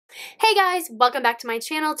Hey guys, welcome back to my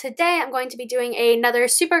channel. Today I'm going to be doing another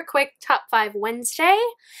super quick top 5 Wednesday.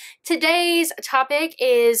 Today's topic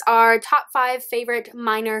is our top 5 favorite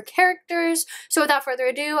minor characters. So without further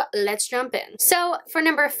ado, let's jump in. So for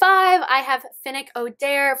number 5, I have Finnick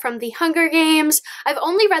Odair from The Hunger Games. I've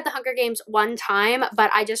only read The Hunger Games one time,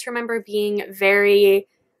 but I just remember being very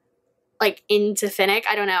into Finnick.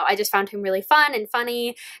 I don't know, I just found him really fun and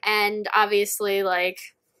funny, and obviously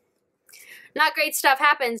not great stuff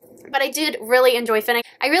happens, but I did really enjoy Finnick.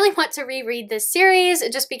 I really want to reread this series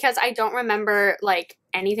just because I don't remember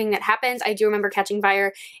anything that happens. I do remember Catching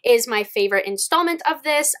Fire is my favorite installment of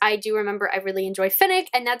this. I do remember I really enjoy Finnick,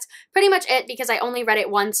 and that's pretty much it because I only read it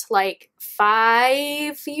once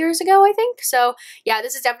 5 years ago, I think. So yeah,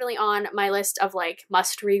 this is definitely on my list of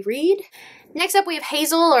must reread. Next up we have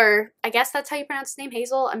Hazel, or I guess that's how you pronounce his name,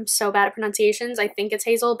 Hazel. I'm so bad at pronunciations. I think it's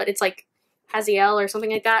Hazel, but it's Haziel or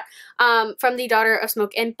something like that, from the Daughter of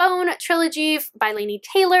Smoke and Bone trilogy by Laini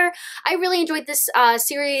Taylor. I really enjoyed this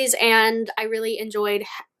series, and I really enjoyed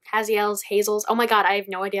Hazel's, oh my god, I have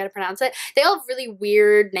no idea how to pronounce it. They all have really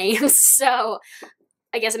weird names, so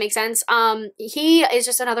I guess it makes sense. He is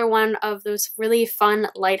just another one of those really fun,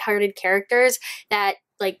 lighthearted characters that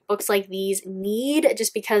books like these need,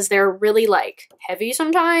 just because they're really heavy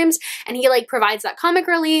sometimes, and he provides that comic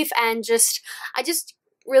relief, and I just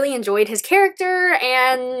really enjoyed his character,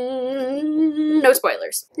 and no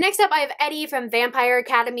spoilers. Next up, I have Eddie from Vampire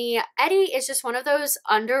Academy. Eddie is just one of those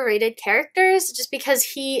underrated characters just because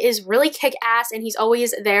he is really kick-ass and he's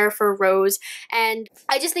always there for Rose, and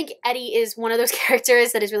I just think Eddie is one of those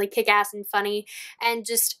characters that is really kick-ass and funny and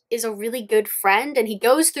just is a really good friend, and he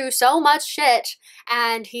goes through so much shit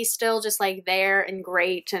and he's still just there and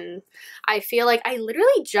great. And I feel I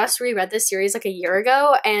literally just reread this series a year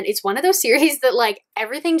ago, and it's one of those series that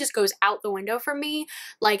everything just goes out the window for me.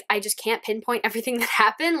 I just can't pinpoint everything that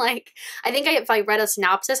happened. I think if I read a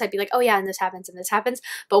synopsis, I'd be oh yeah, and this happens and this happens.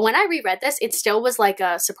 But when I reread this, it still was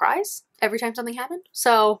a surprise every time something happened.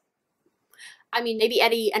 So, I mean, maybe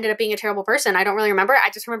Eddie ended up being a terrible person. I don't really remember. I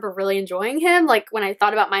just remember really enjoying him. When I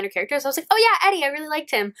thought about minor characters, I was oh yeah, Eddie, I really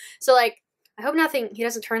liked him. So I hope he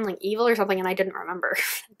doesn't turn evil or something and I didn't remember.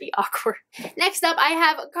 That'd be awkward. Next up, I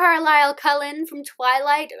have Carlisle Cullen from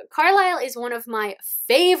Twilight. Carlisle is one of my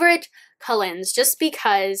favorite Cullens just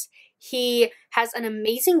because he has an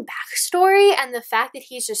amazing backstory, and the fact that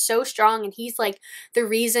he's just so strong, and he's the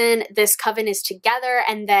reason this coven is together,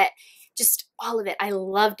 and that just all of it. I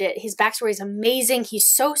loved it. His backstory is amazing. He's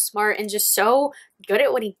so smart and just so good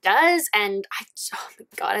at what he does, and oh my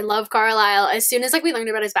god, I love Carlisle. As soon as we learned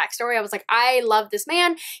about his backstory, I was I love this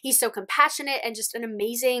man. He's so compassionate and just an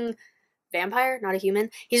amazing vampire, not a human.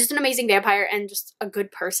 He's just an amazing vampire and just a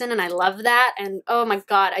good person, and I love that. And oh my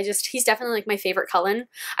god, he's definitely my favorite Cullen.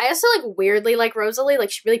 I also weirdly like Rosalie.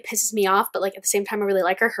 She really pisses me off, but at the same time I really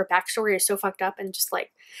like her. Her backstory is so fucked up, and just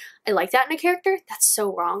I like that in a character. That's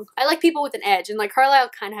so wrong. I like people with an edge, and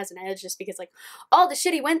Carlisle kind of has an edge just because all the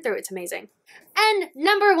shit he went through, it's amazing. And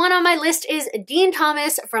number 1 on my list is Dean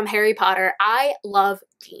Thomas from Harry Potter. I love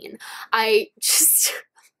Dean.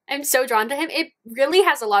 I'm so drawn to him. It really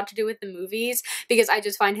has a lot to do with the movies because I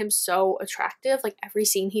just find him so attractive. Every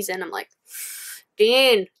scene he's in, I'm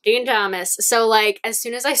Dean Thomas. So as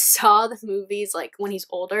soon as I saw the movies when he's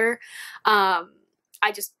older,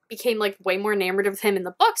 I just became way more enamored of him in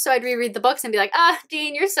the books. So I'd reread the books and be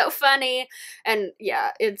Dean, you're so funny. And yeah,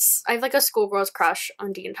 I have a schoolgirl's crush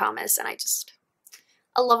on Dean Thomas, and I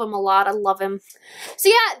love him a lot. I love him. So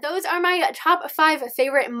yeah, those are my top 5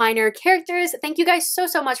 favorite minor characters. Thank you guys so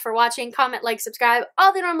much for watching. Comment, subscribe,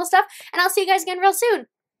 all the normal stuff, and I'll see you guys again real soon.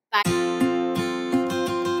 Bye.